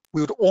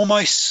 we would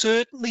almost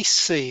certainly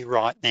see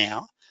right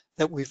now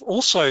that we've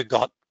also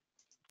got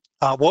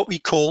what we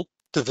call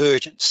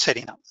divergence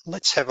setting up.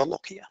 Let's have a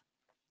look here.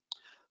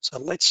 So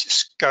let's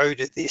just go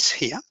to this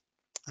here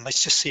and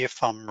let's just see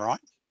if I'm right.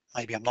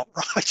 Maybe I'm not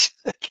right.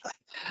 Okay.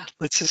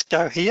 Let's just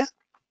go here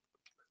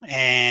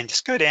and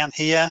just go down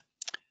here,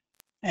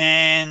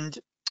 and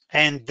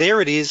there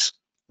it is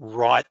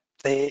right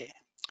there.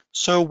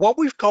 So what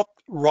we've got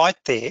right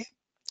there,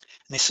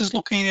 and this is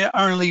looking at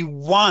only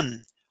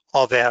one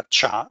of our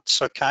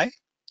charts, okay?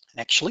 And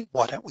actually,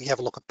 why don't we have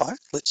a look at both?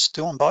 Let's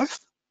do them both.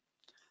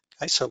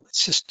 Okay, so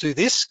let's just do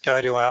this,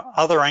 go to our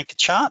other anchor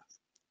chart.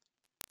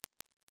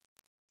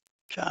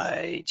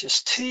 Okay,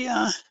 just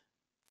here.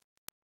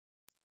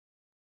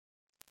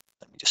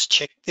 Let me just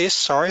check this.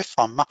 Sorry if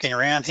I'm mucking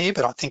around here,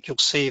 but I think you'll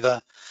see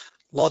the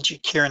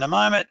logic here in a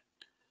moment.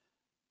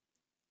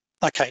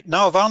 Okay,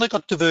 no, I've only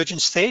got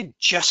divergence there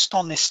just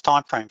on this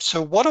time frame.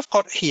 So what I've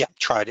got here,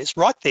 traders,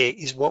 right there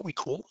is what we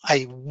call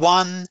a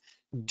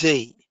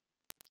 1D.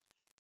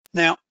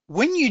 Now,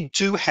 when you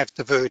do have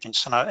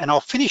divergence, and I'll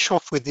finish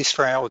off with this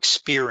for our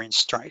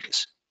experienced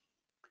traders,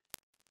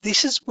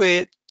 this is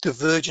where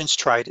divergence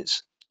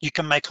traders, you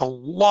can make a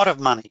lot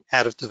of money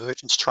out of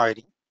divergence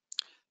trading.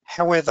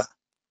 However,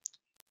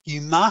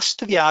 you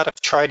master the art of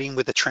trading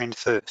with a trend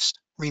first.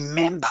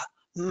 Remember,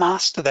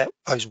 master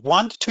those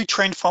 1 to 2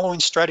 trend following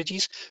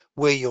strategies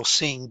where you're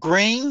seeing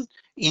green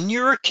in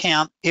your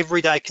account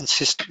every day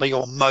consistently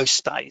or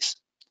most days.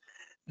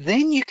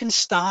 Then you can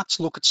start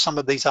to look at some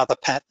of these other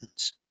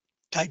patterns.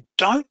 Okay,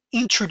 don't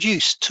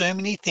introduce too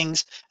many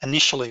things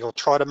initially or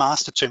try to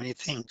master too many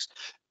things.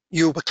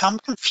 You'll become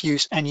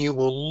confused and you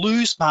will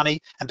lose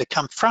money and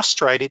become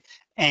frustrated,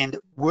 and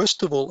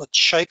worst of all, it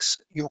shakes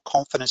your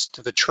confidence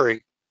to the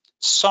tree.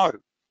 So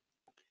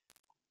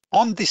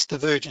on this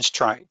divergence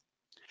trade,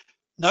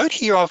 note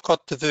here I've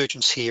got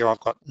divergence here, I've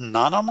got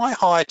none on my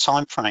higher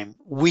time frame,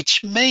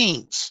 which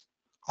means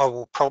I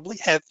will probably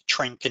have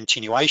trend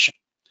continuation.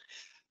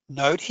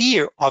 Note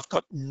here I've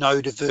got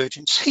no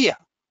divergence here,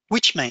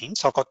 which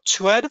means I've got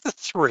 2 out of the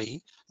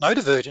 3. No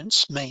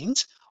divergence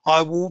means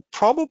I will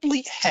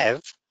probably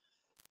have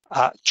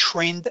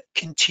trend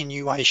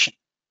continuation.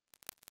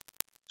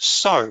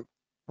 So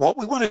what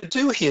we want to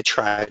do here,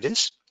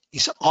 traders,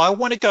 is I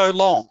want to go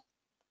long,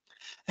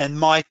 and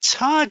my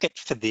target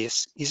for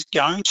this is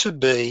going to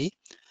be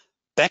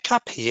back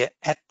up here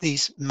at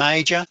these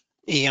major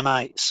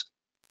EMAs.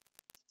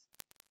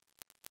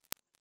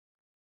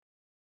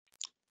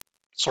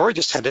 Sorry,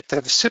 just had to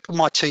have a sip of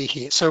my tea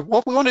here. So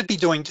what we want to be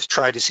doing to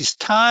traders is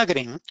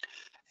targeting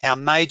our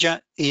major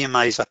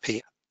EMAs up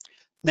here.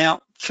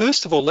 Now,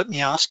 first of all, let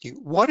me ask you,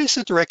 what is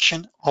the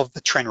direction of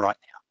the trend right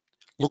now?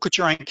 Look at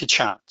your anchor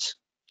charts.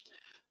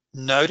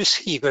 Notice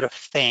here you've got a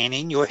fan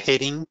in, you're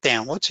heading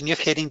downwards, and you're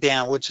heading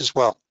downwards as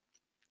well.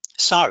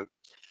 So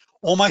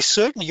almost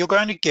certainly you're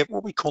going to get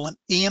what we call an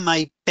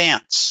EMA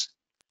bounce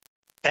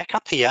back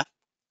up here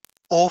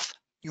off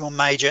your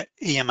major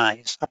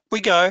EMAs. Up we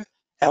go,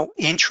 our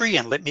entry,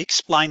 and let me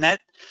explain that.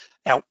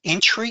 Our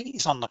entry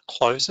is on the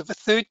close of a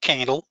 3rd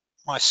candle.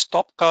 My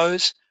stop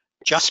goes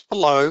just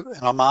below,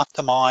 and I'm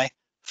after my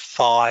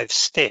 5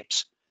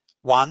 steps.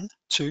 1,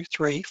 2,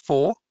 3,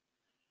 4,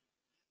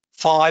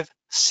 5,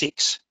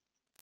 6.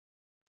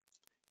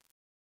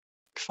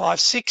 5,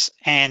 6,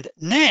 and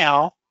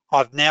now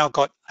I've now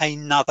got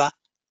another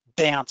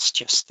bounce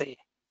just there.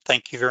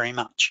 Thank you very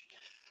much.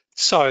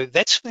 So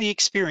that's for the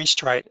experienced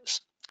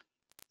traders.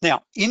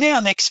 Now, in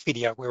our next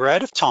video, we're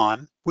out of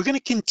time, we're going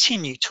to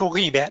continue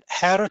talking about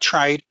how to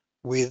trade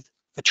with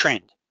the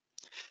trend.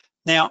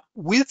 Now,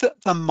 with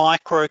the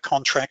micro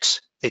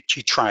contracts that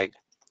you trade,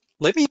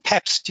 let me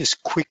perhaps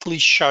just quickly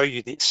show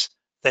you this,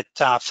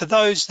 that for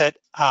those that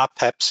are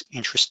perhaps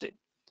interested.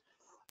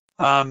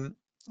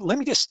 Let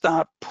me just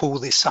pull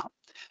this up.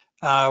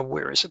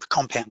 Where is it? The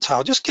compound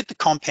table. Just get the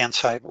compound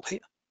table here.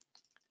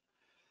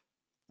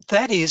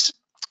 That is,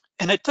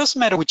 and it doesn't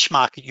matter which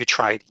market you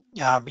trade.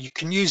 You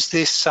can use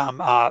this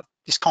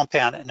this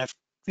compound, and if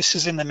this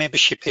is in the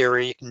membership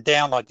area, you can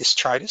download this,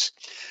 traders.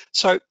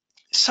 So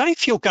say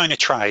if you're going to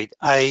trade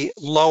a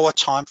lower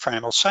time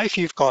frame, or say if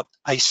you've got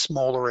a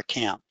smaller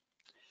account,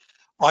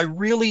 I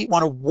really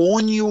want to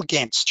warn you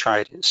against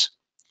traders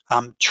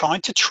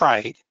trying to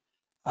trade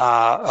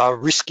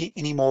risking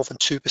any more than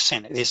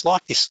 2%. There's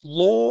like this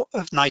law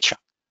of nature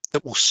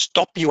that will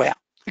stop you out,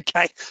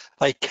 okay?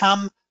 They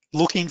come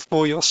looking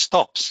for your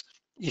stops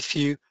if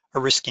you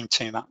are risking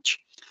too much.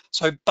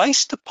 So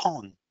based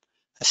upon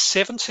a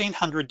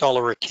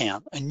 $1,700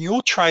 account and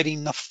you're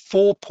trading the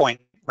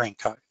 4-point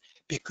Renko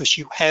because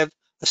you have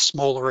a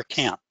smaller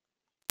account.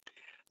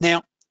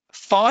 Now,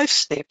 5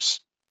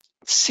 steps,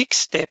 6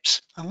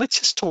 steps, and let's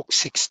just talk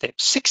 6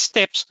 steps. 6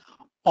 steps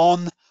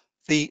on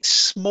the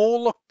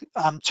smaller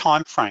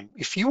time frame.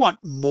 If you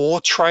want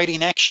more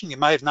trading action, you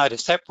may have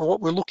noticed that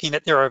what we're looking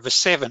at there over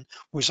 7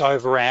 was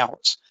over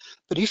hours.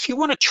 But if you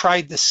want to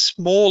trade the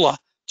smaller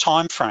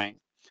time frame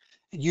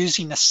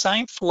using the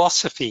same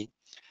philosophy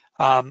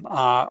on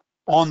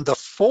the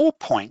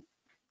 4-point,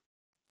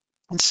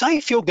 and say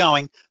if you're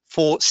going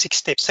for 6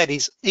 steps, that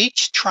is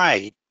each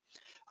trade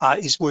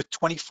is worth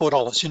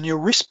 $24, and your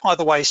risk, by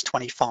the way, is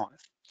 $25.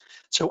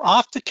 So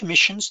after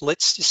commissions,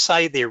 let's just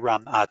say they're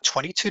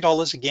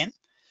 $22 again.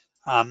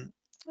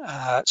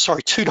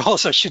 Sorry,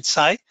 $2 I should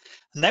say,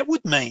 and that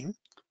would mean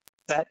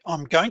that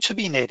I'm going to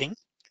be netting,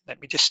 let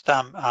me just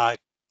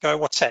go,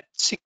 what's that,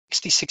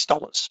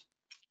 $66.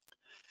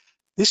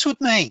 This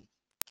would mean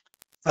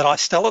that I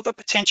still have the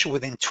potential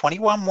within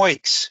 21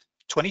 weeks,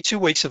 22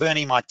 weeks of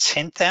earning my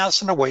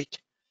 $10,000 a week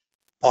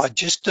by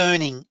just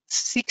earning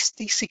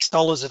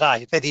 $66 a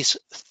day. That is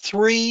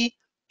 3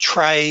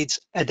 trades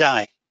a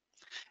day.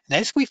 And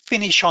as we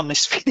finish on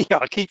this video,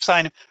 I keep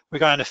saying we're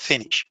going to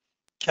finish,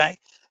 okay?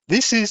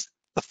 This is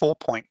the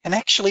 4-point. And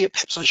actually,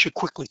 perhaps I should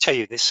quickly tell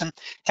you this. And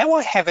how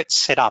I have it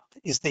set up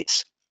is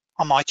this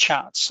on my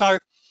chart. So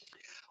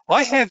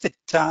I have it,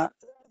 let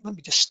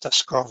me just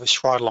scroll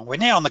this right along. We're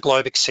now on the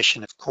Globex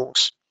session, of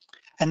course.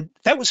 And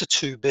that was a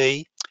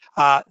 2B.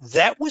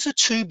 That was a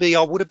 2B.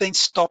 I would have been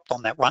stopped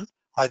on that one.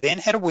 I then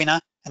had a winner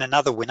and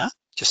another winner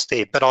just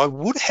there, but I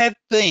would have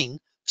been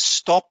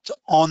stopped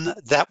on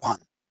that one.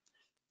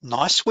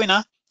 Nice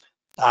winner,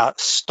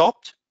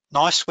 stopped,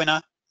 nice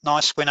winner,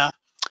 nice winner.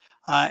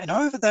 And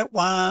over that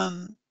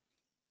one,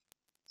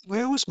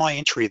 where was my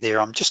entry there?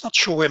 I'm just not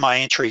sure where my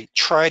entry,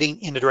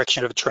 trading in the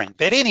direction of a trend.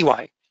 But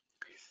anyway,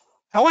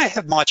 how I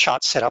have my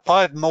chart set up,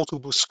 I have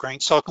multiple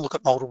screens so I can look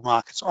at multiple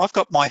markets. I've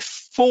got my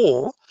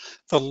 4,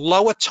 the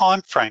lower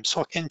time frame, so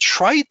I can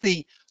trade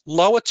the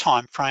lower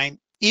time frame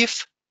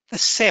if the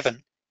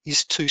 7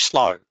 is too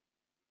slow.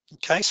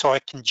 Okay, so I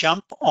can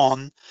jump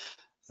on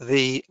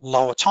the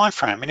lower time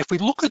frame. And if we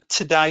look at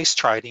today's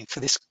trading for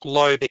this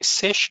Globex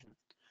session,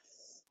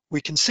 we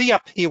can see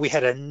up here we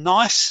had a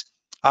nice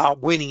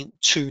winning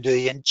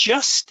 2D, and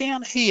just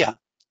down here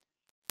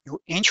your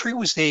entry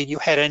was there, you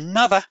had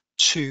another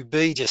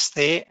 2B just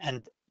there,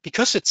 and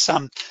because it's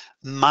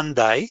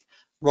Monday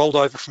rolled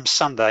over from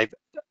Sunday,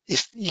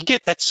 if you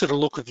get that sort of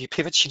look of your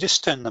pivots, you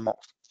just turn them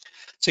off.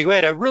 So you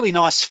had a really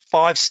nice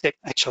 5-step,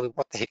 actually,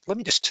 what the heck, let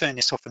me just turn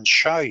this off and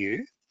show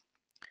you.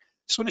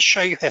 Just want to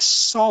show you how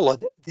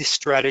solid this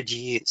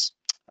strategy is.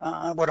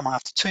 What am I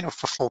after? Turn off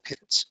for floor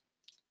pivots.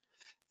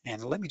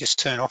 And let me just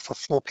turn off for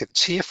floor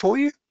pivots here for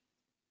you.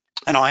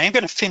 And I am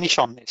going to finish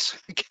on this,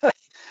 okay?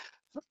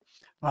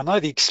 I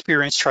know the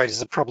experienced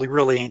traders are probably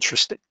really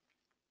interested.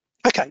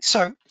 Okay,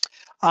 so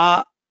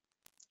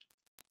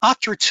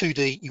after a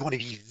 2D, you want to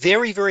be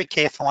very, very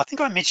careful. I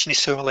think I mentioned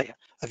this earlier,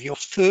 of your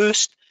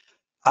first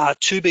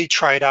 2B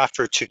trade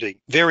after a 2D,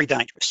 very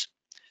dangerous.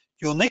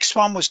 Your next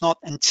one was not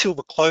until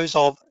the close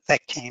of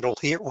that candle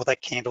here or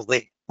that candle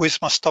there.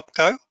 Where's my stop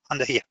go?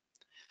 Under here.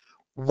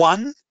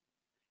 1,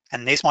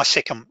 and there's my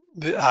second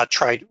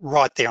trade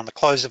right there on the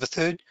close of a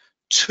third.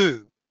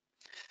 2.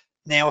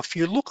 Now, if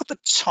you look at the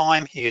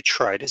time here,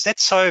 traders,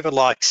 that's over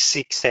like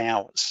 6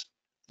 hours.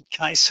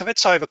 Okay, so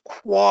that's over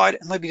quite,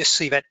 and let me just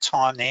see that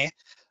time there.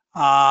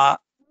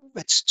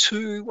 It's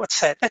 2,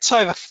 what's that? That's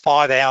over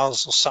 5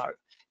 hours or so.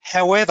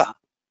 However,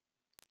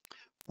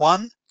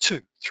 1,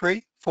 2,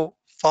 3, 4,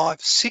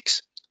 5,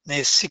 6.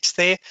 There's 6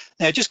 there.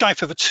 Now, just going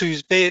for the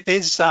 2s,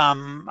 there's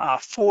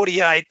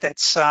 48.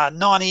 That's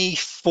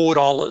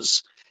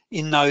 $94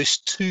 in those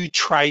 2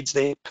 trades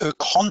there per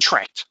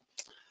contract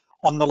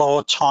on the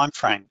lower time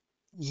frame.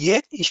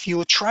 Yet, if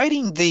you're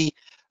trading the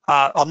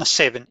on the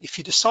 7, if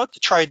you decide to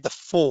trade the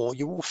 4,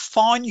 you will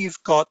find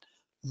you've got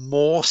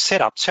more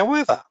setups.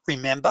 However,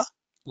 remember,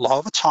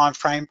 lower time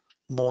frame,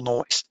 more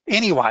noise.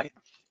 Anyway,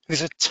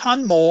 there's a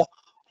ton more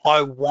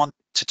I want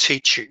to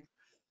teach you.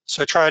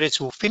 So traders,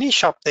 will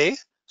finish up there.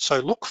 So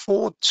look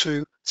forward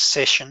to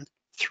session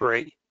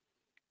 3.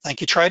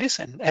 Thank you, traders.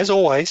 And as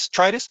always,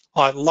 traders,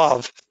 I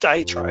love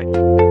day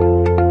trading.